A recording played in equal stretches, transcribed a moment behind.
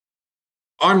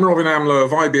I'm Robin Amler of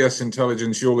IBS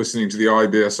Intelligence. You're listening to the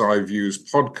IBS iViews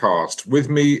podcast. With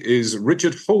me is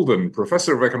Richard Holden,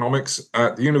 Professor of Economics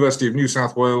at the University of New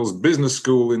South Wales Business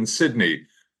School in Sydney.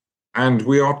 And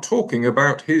we are talking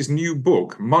about his new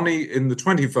book, Money in the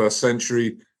 21st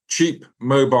Century, Cheap,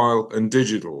 Mobile and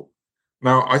Digital.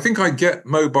 Now, I think I get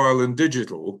mobile and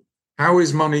digital. How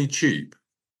is money cheap?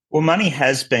 Well, money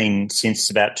has been, since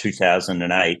about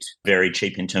 2008, very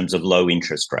cheap in terms of low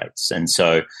interest rates. And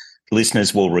so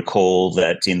listeners will recall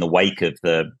that in the wake of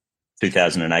the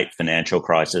 2008 financial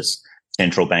crisis,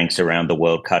 central banks around the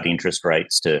world cut interest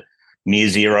rates to near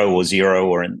zero,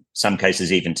 or in some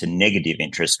cases even to negative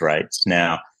interest rates.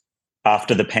 Now,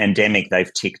 after the pandemic,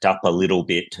 they've ticked up a little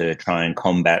bit to try and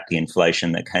combat the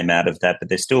inflation that came out of that, but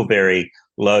they're still very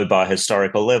low by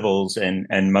historical levels. And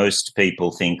most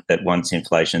people think that once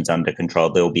inflation's under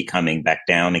control, they'll be coming back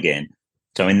down again.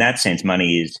 So in that sense,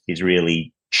 money is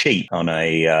really cheap on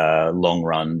a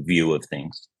long-run view of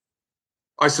things.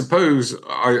 I suppose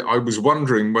I was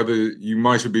wondering whether you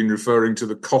might have been referring to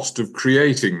the cost of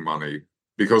creating money,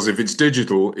 because if it's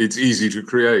digital, it's easy to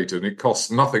create and it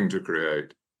costs nothing to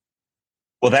create.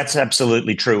 Well, that's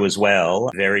absolutely true as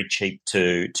well. Very cheap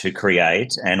to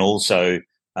create, and also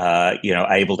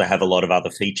able to have a lot of other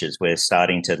features. We're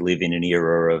starting to live in an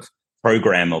era of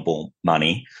programmable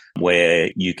money,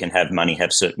 where you can have money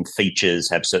have certain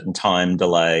features, have certain time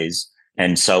delays,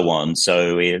 and so on.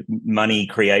 So money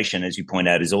creation, as you point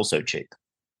out, is also cheap.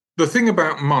 The thing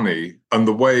about money and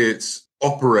the way it's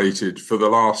operated for the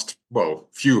last,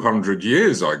 few hundred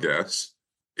years, I guess,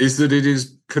 is that it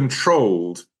is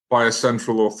controlled by a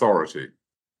central authority.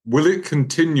 Will it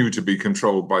continue to be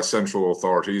controlled by central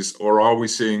authorities, or are we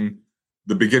seeing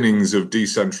the beginnings of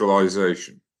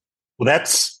decentralization? Well,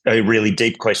 that's a really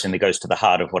deep question that goes to the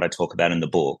heart of what I talk about in the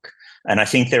book. And I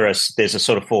think there's a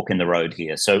sort of fork in the road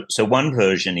here. So one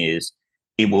version is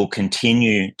it will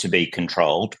continue to be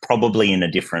controlled, probably in a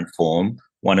different form.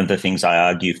 One of the things I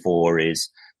argue for is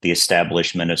the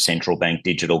establishment of central bank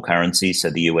digital currency. So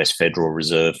the US Federal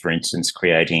Reserve, for instance,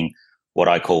 creating what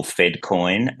I call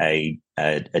FedCoin,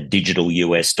 a digital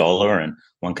US dollar. And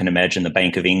one can imagine the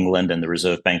Bank of England and the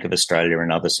Reserve Bank of Australia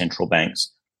and other central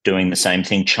banks doing the same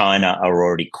thing. China are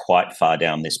already quite far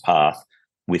down this path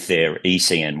with their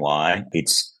ECNY.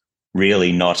 It's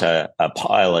really not a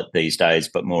pilot these days,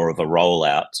 but more of a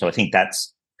rollout. So I think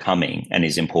that's coming and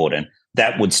is important.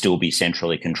 That would still be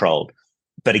centrally controlled.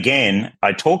 But again,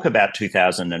 I talk about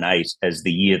 2008 as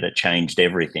the year that changed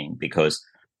everything, because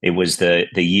it was the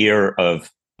year of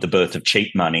the birth of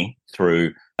cheap money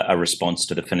through a response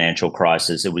to the financial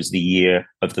crisis. It was the year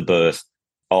of the birth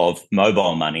of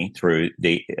mobile money through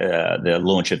the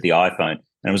launch of the iPhone.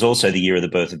 And it was also the year of the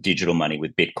birth of digital money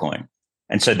with Bitcoin.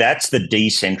 And so that's the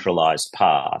decentralized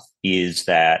path, is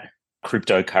that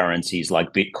cryptocurrencies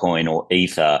like Bitcoin or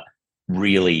Ether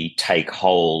really take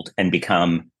hold and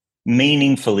become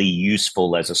meaningfully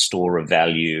useful as a store of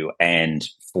value and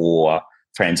for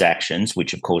transactions,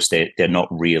 which of course they're not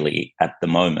really at the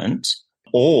moment.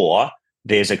 Or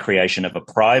there's a creation of a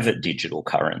private digital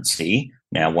currency.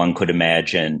 Now, one could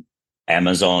imagine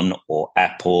Amazon or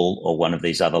Apple or one of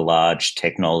these other large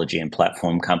technology and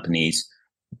platform companies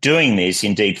doing this.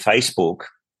 Indeed, Facebook,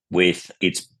 with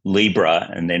its Libra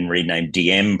and then renamed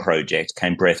Diem project,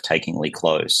 came breathtakingly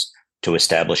close to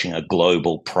establishing a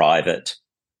global private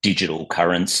digital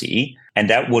currency. And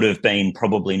that would have been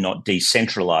probably not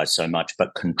decentralized so much,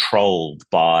 but controlled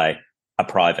by a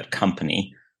private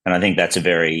company. And I think that's a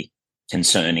very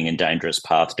concerning and dangerous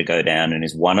path to go down, and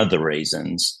is one of the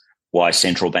reasons why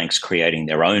central banks creating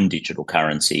their own digital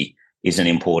currency is an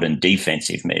important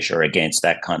defensive measure against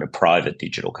that kind of private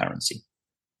digital currency.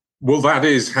 Well, that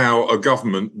is how a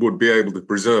government would be able to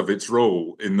preserve its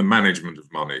role in the management of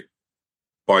money,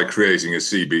 by creating a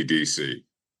CBDC.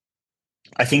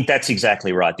 I think that's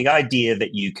exactly right. The idea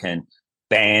that you can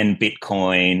ban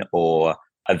Bitcoin or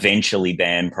eventually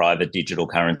ban private digital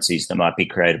currencies that might be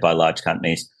created by large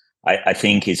companies, I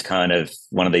think is kind of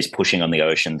one of these pushing on the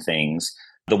ocean things.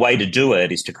 The way to do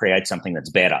it is to create something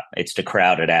that's better. It's to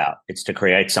crowd it out. It's to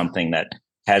create something that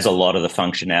has a lot of the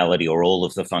functionality or all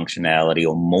of the functionality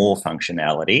or more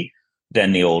functionality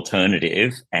than the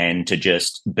alternative, and to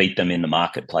just beat them in the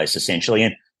marketplace, essentially.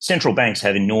 And central banks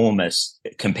have enormous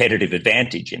competitive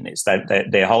advantage in this.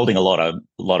 They're holding a lot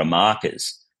of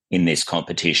markers in this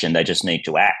competition. They just need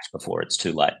to act before it's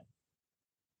too late.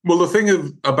 Well, the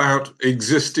thing about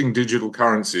existing digital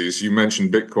currencies, you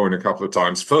mentioned Bitcoin a couple of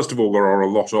times. First of all, there are a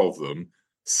lot of them.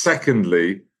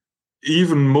 Secondly,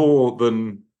 even more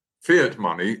than fiat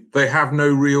money, they have no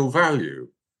real value.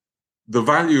 the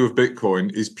value of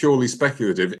Bitcoin is purely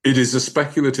speculative. It is a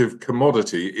speculative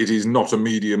commodity. It is not a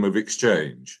medium of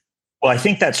exchange. Well, I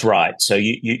think that's right. So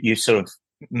you sort of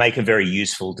make a very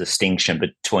useful distinction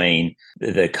between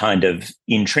the kind of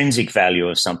intrinsic value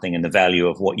of something and the value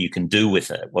of what you can do with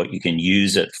it, what you can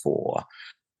use it for.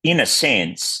 In a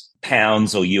sense,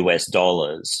 pounds or US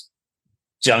dollars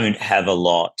don't have a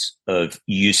lot of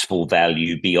useful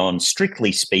value beyond,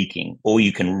 strictly speaking, all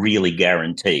you can really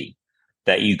guarantee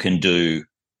that you can do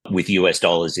with US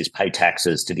dollars is pay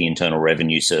taxes to the Internal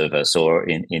Revenue Service, or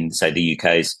in say, the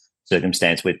UK's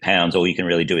circumstance with pounds, all you can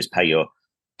really do is pay your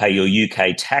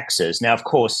UK taxes. Now, of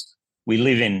course, we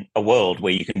live in a world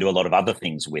where you can do a lot of other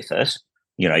things with it.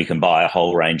 You know, you can buy a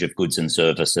whole range of goods and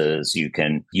services, you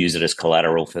can use it as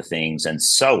collateral for things and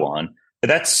so on. But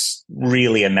that's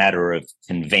really a matter of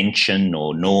convention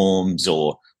or norms,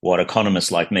 or what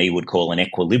economists like me would call an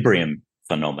equilibrium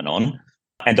phenomenon.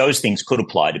 And those things could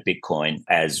apply to Bitcoin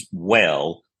as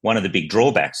well. One of the big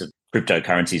drawbacks of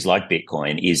cryptocurrencies like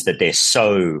Bitcoin is that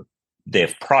their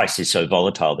price is so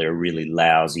volatile, they're a really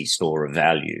lousy store of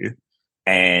value.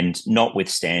 And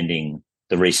notwithstanding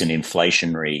the recent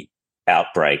inflationary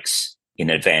outbreaks in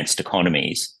advanced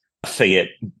economies, fiat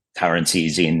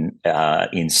currencies in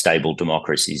stable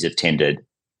democracies have tended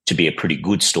to be a pretty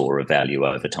good store of value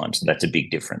over time. So that's a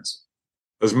big difference.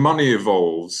 As money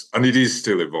evolves, and it is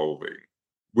still evolving,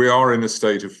 we are in a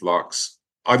state of flux.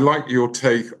 I'd like your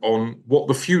take on what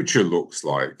the future looks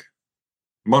like.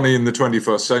 Money in the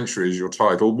 21st century is your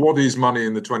title. What is money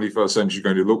in the 21st century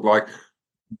going to look like?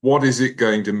 What is it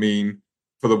going to mean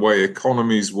for the way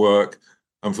economies work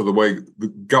and for the way the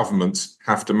governments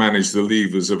have to manage the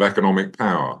levers of economic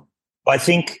power? I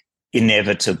think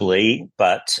inevitably,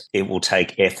 but it will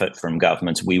take effort from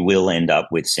governments. We will end up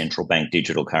with central bank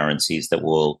digital currencies that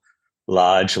will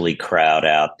largely crowd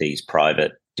out these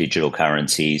private digital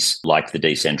currencies like the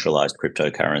decentralized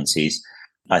cryptocurrencies.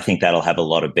 I think that'll have a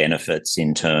lot of benefits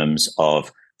in terms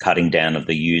of cutting down of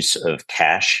the use of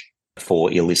cash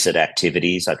for illicit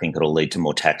activities. I think it'll lead to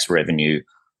more tax revenue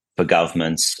for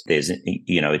governments.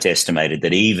 It's estimated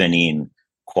that even in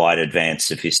quite advanced,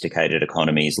 sophisticated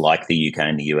economies like the UK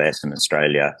and the US and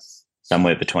Australia,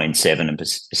 somewhere between 7 and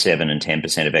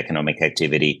 10% of economic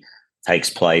activity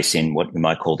takes place in what you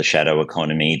might call the shadow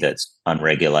economy, that's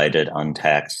unregulated,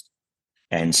 untaxed,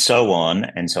 and so on.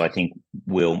 And so I think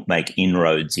we'll make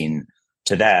inroads into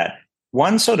that.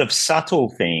 One sort of subtle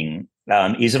thing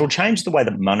is it'll change the way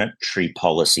that monetary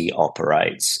policy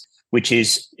operates, which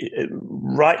is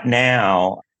right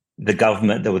now the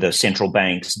government, the central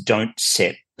banks don't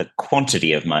set the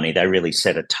quantity of money. They really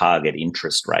set a target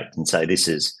interest rate and say, this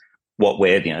is what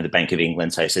the Bank of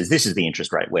England says this is the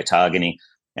interest rate we're targeting,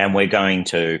 and we're going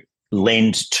to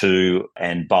lend to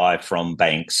and buy from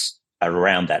banks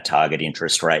around that target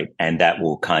interest rate, and that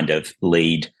will kind of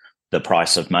lead the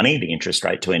price of money, the interest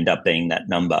rate, to end up being that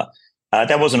number.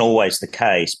 That wasn't always the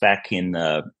case. Back in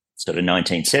the sort of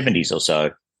 1970s or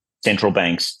so, central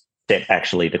banks set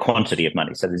actually the quantity of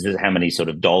money. So this is how many sort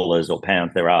of dollars or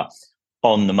pounds there are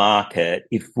on the market.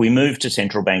 If we move to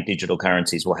central bank digital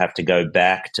currencies, we'll have to go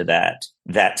back to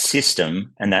that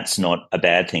system, and that's not a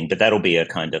bad thing, but that'll be a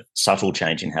kind of subtle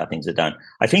change in how things are done.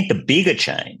 I think the bigger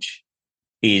change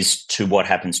is to what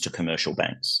happens to commercial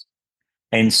banks.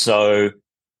 And so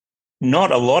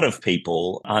not a lot of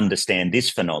people understand this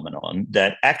phenomenon,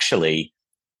 that actually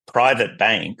private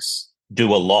banks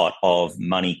do a lot of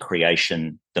money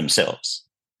creation themselves.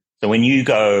 So when you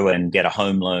go and get a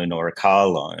home loan or a car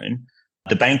loan,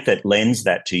 the bank that lends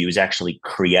that to you is actually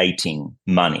creating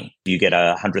money. If you get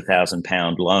a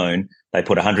 £100,000 loan, they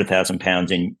put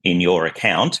 £100,000 in your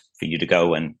account for you to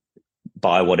go and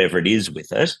buy whatever it is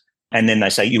with it. And then they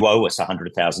say, you owe us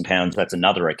 £100,000. That's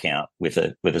another account with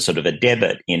a sort of a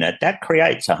debit in it. That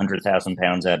creates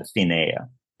 £100,000 out of thin air.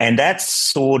 And that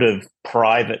sort of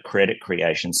private credit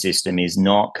creation system is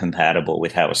not compatible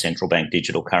with how a central bank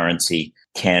digital currency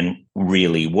can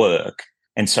really work.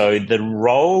 And so the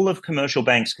role of commercial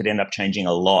banks could end up changing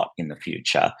a lot in the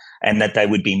future, and that they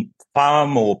would be far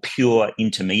more pure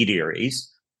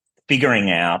intermediaries, figuring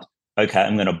out, okay,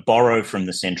 I'm going to borrow from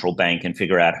the central bank and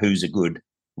figure out who's a good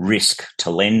risk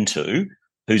to lend to,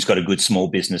 who's got a good small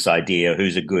business idea,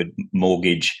 who's a good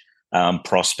mortgage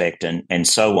prospect, and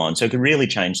so on. So it could really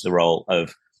change the role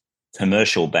of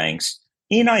commercial banks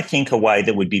in, I think, a way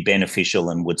that would be beneficial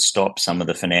and would stop some of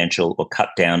the financial, or cut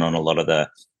down on a lot of the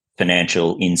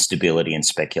financial instability and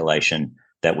speculation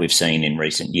that we've seen in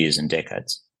recent years and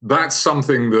decades. That's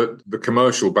something that the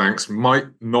commercial banks might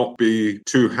not be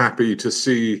too happy to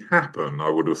see happen, I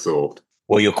would have thought.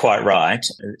 Well, you're quite right.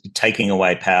 Taking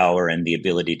away power and the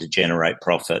ability to generate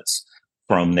profits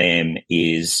from them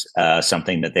is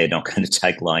something that they're not going to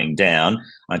take lying down.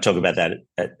 I talk about that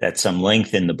at some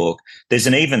length in the book. There's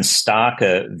an even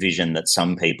starker vision that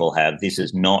some people have. This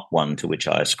is not one to which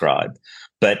I ascribe,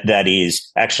 but that is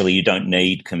actually you don't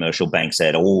need commercial banks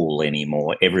at all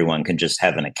anymore. Everyone can just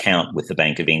have an account with the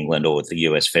Bank of England or with the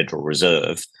US Federal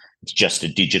Reserve. It's just a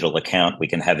digital account. We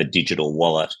can have a digital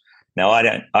wallet. Now,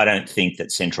 I don't think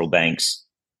that central banks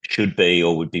should be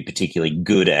or would be particularly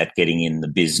good at getting in the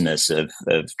business of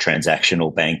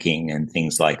transactional banking and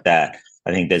things like that.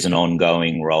 I think there's an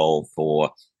ongoing role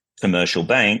for commercial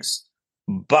banks.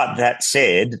 But that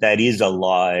said, that is a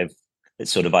live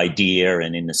sort of idea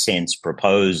and, in a sense,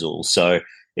 proposal. So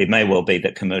it may well be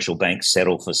that commercial banks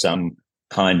settle for some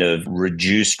kind of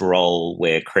reduced role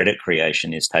where credit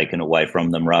creation is taken away from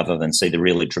them rather than see the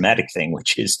really dramatic thing,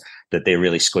 which is that they're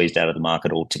really squeezed out of the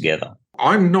market altogether.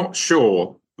 I'm not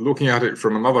sure, looking at it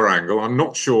from another angle, I'm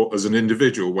not sure as an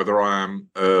individual, whether I am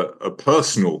a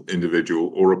personal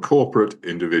individual or a corporate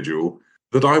individual,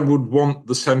 that I would want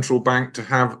the central bank to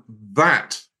have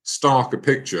that stark a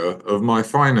picture of my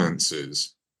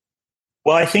finances.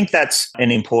 Well, I think that's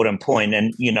an important point.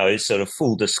 And, sort of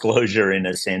full disclosure in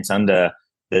a sense, under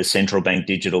the central bank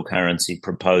digital currency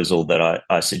proposal that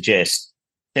I suggest,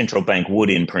 central bank would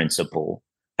in principle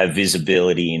have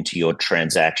visibility into your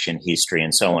transaction history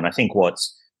and so on. I think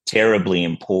what's terribly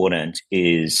important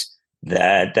is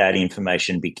that that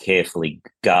information be carefully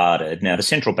guarded. Now, the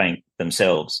central bank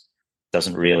themselves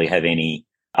doesn't really have any,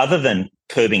 other than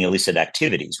curbing illicit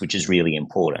activities, which is really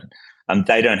important.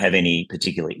 They don't have any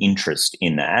particular interest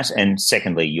in that. And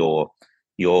secondly, your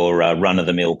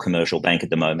run-of-the-mill commercial bank at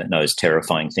the moment knows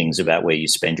terrifying things about where you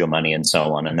spend your money and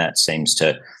so on. And that seems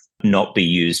to not be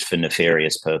used for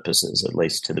nefarious purposes, at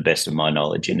least to the best of my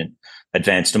knowledge, in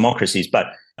advanced democracies. But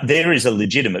there is a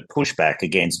legitimate pushback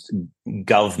against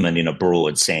government in a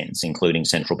broad sense, including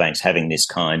central banks having this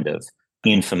kind of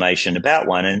information about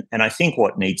one. And I think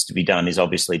what needs to be done is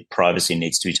obviously privacy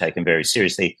needs to be taken very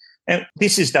seriously. And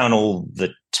this is done all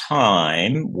the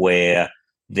time where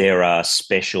there are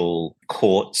special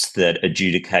courts that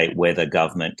adjudicate whether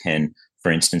government can,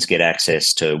 for instance, get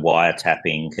access to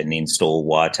wiretapping, can install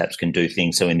wiretaps, can do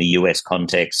things. So in the US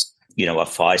context, a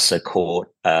FISA court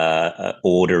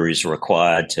order is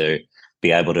required to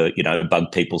be able to,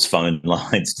 bug people's phone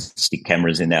lines, stick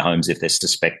cameras in their homes if they're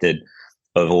suspected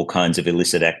of all kinds of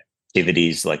illicit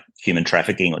activities like human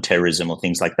trafficking or terrorism or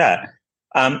things like that.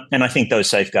 And I think those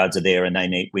safeguards are there, and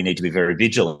we need to be very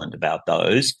vigilant about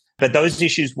those. But those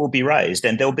issues will be raised,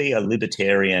 and there'll be a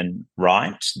libertarian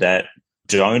right that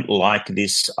don't like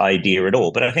this idea at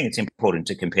all. But I think it's important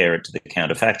to compare it to the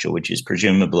counterfactual, which is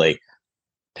presumably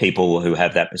people who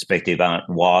have that perspective aren't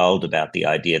wild about the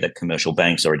idea that commercial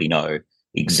banks already know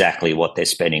exactly what they're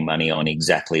spending money on,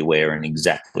 exactly where and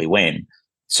exactly when.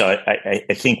 So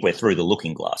I think we're through the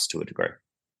looking glass to a degree.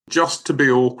 Just to be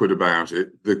awkward about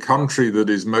it, the country that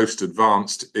is most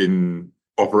advanced in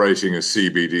operating a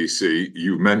CBDC,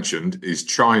 you mentioned, is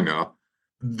China.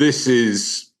 This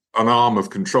is an arm of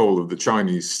control of the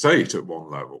Chinese state at one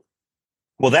level.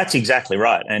 Well, that's exactly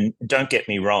right. And don't get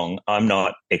me wrong, I'm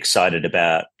not excited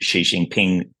about Xi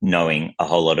Jinping knowing a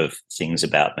whole lot of things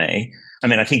about me. I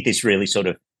mean, I think this really sort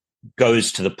of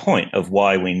goes to the point of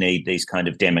why we need these kind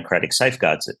of democratic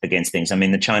safeguards against things. I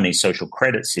mean, the Chinese social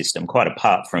credit system, quite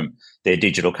apart from their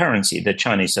digital currency, the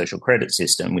Chinese social credit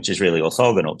system, which is really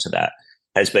orthogonal to that,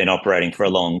 has been operating for a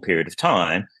long period of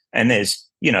time. And there's,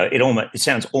 it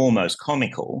sounds almost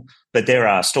comical, but there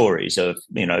are stories of,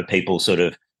 people sort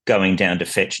of going down to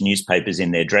fetch newspapers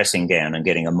in their dressing gown and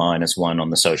getting a -1 on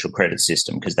the social credit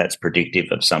system because that's predictive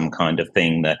of some kind of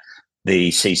thing that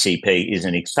the CCP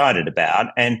isn't excited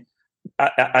about. And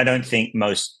I don't think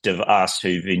most of us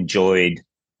who've enjoyed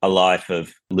a life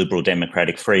of liberal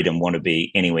democratic freedom want to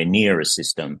be anywhere near a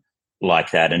system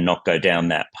like that and not go down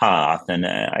that path. And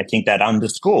I think that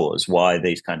underscores why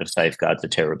these kind of safeguards are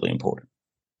terribly important.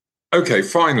 Okay,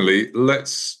 finally,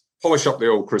 let's polish up the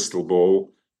old crystal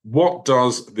ball. What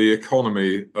does the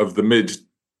economy of the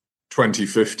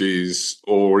mid-2050s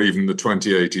or even the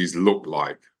 2080s look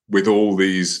like with all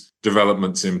these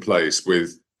developments in place,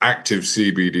 with active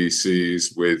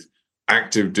CBDCs, with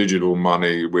active digital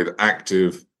money, with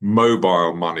active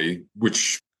mobile money,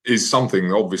 which is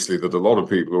something obviously that a lot of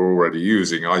people are already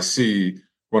using. I see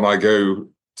when I go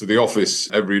to the office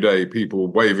every day, people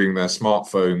waving their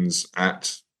smartphones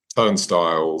at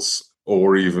turnstiles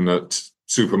or even at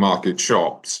supermarket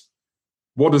shops.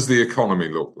 What does the economy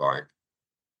look like?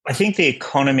 I think the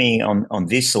economy on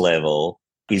this level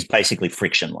is basically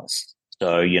frictionless.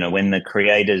 So, when the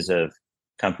creators of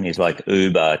companies like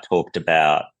Uber talked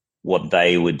about what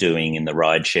they were doing in the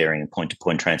ride sharing and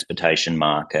point-to-point transportation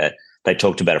market. They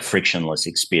talked about a frictionless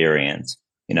experience.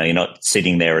 You're not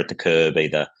sitting there at the curb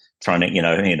either trying to,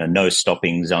 in a no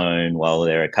stopping zone while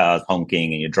there are cars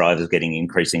honking and your driver's getting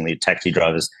taxi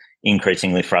drivers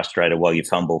increasingly frustrated while you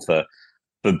fumble for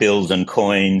bills and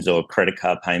coins or credit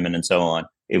card payment and so on.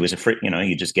 It was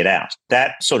you just get out.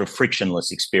 That sort of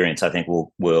frictionless experience, I think,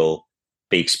 will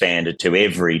be expanded to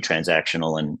every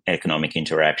transactional and economic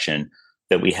interaction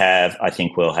that we have. I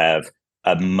think we'll have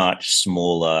a much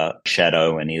smaller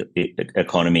shadow and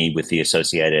economy with the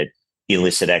associated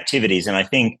illicit activities. And I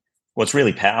think what's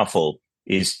really powerful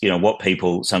is, what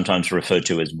people sometimes refer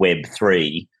to as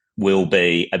Web3 will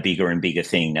be a bigger and bigger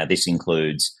thing. Now, this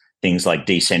includes things like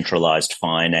decentralized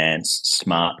finance,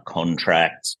 smart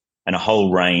contracts, and a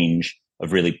whole range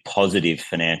of really positive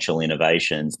financial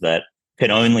innovations that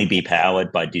can only be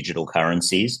powered by digital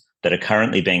currencies that are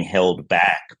currently being held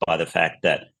back by the fact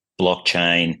that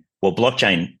blockchain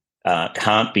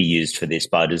can't be used for this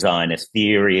by design. The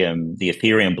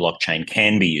Ethereum blockchain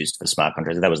can be used for smart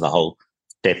contracts. That was the whole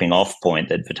stepping off point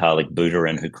that Vitalik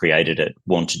Buterin, who created it,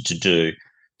 wanted to do.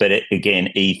 But again,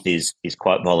 ETH is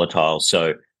quite volatile,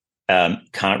 so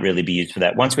can't really be used for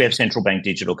that. Once we have central bank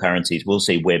digital currencies, we'll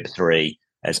see Web3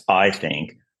 as, I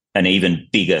think, an even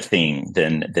bigger thing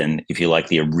than if you like,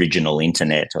 the original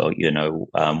internet or,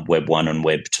 Web 1 and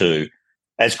Web 2.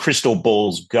 As crystal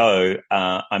balls go,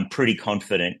 I'm pretty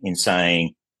confident in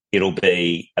saying it'll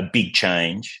be a big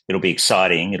change. It'll be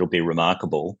exciting. It'll be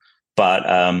remarkable. But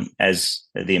as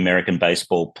the American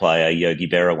baseball player Yogi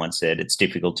Berra once said, it's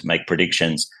difficult to make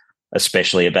predictions,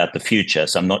 especially about the future.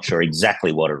 So I'm not sure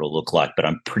exactly what it'll look like, but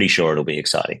I'm pretty sure it'll be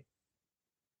exciting.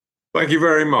 Thank you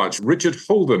very much. Richard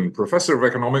Holden, Professor of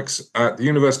Economics at the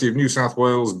University of New South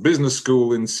Wales Business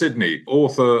School in Sydney,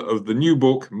 author of the new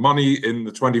book, Money in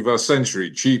the 21st Century,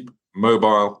 Cheap,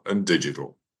 Mobile and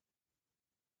Digital.